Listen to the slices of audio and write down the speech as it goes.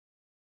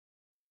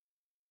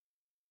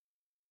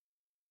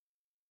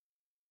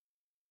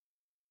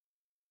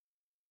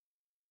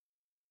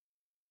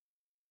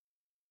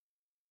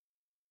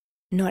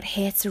Not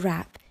here to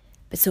rap,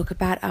 but talk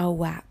about our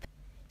EWAP.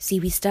 See,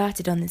 we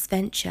started on this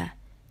venture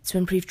to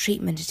improve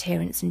treatment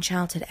adherence in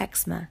childhood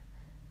eczema.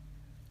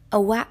 A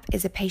EWAP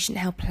is a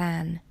patient-held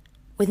plan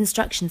with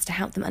instructions to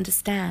help them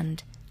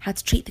understand how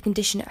to treat the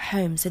condition at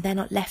home so they're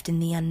not left in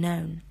the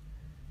unknown.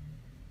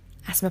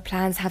 Asthma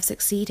plans have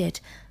succeeded,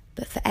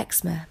 but for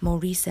eczema, more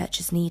research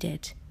is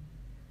needed.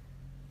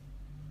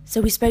 So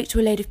we spoke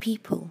to a load of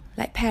people,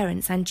 like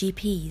parents and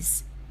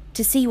GPs,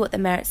 to see what the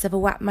merits of a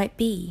EWAP might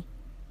be.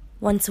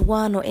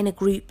 One-to-one or in a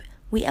group,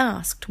 we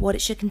asked what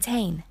it should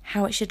contain,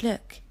 how it should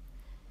look.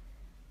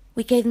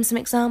 We gave them some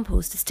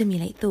examples to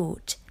stimulate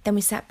thought, then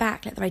we sat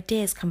back, let their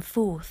ideas come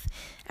forth,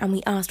 and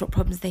we asked what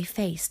problems they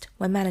faced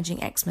when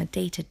managing eczema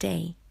day to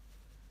day.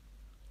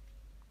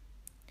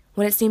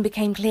 Well, it soon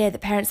became clear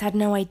that parents had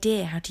no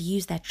idea how to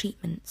use their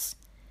treatments.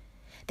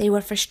 They were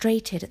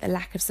frustrated at the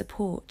lack of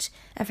support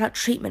and felt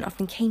treatment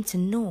often came to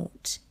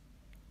naught.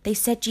 They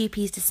said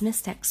GPs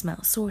dismissed eczema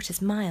or saw it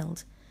as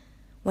mild,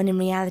 when in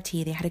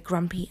reality they had a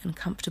grumpy,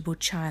 uncomfortable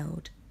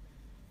child,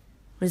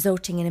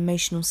 resulting in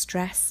emotional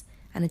stress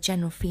and a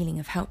general feeling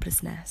of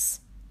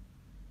helplessness.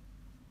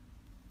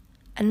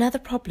 Another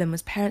problem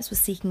was parents were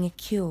seeking a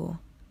cure,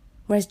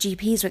 whereas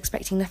GPs were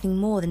expecting nothing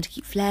more than to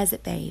keep flares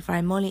at bay via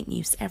emollient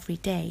use every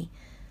day.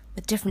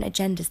 With different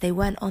agendas, they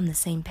weren't on the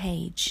same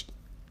page.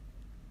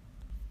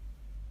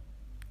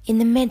 In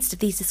the midst of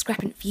these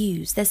discrepant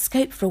views, there's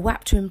scope for a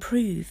EWAP to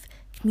improve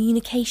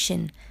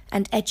communication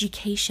and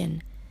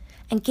education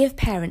and give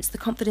parents the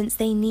confidence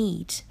they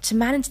need to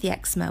manage the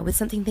eczema with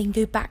something they can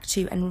go back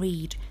to and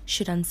read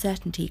should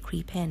uncertainty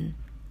creep in.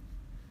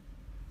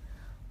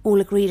 All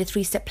agreed a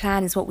 3-step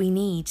plan is what we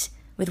need,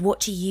 with what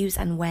to use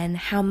and when,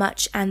 how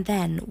much, and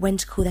then when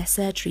to call their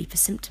surgery for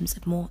symptoms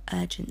of more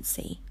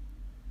urgency.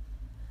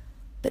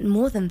 But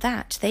more than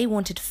that, they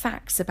wanted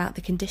facts about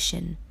the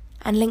condition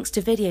and links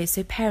to videos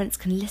so parents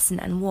can listen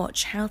and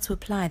watch how to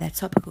apply their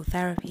topical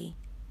therapy.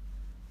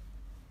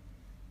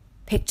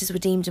 Pictures were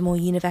deemed a more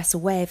universal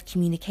way of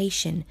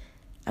communication,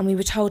 and we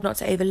were told not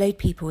to overload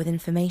people with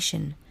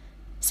information.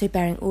 So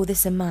bearing all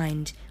this in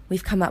mind,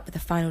 we've come up with a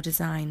final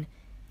design,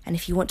 and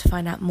if you want to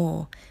find out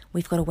more,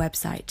 we've got a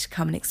website to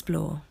come and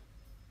explore.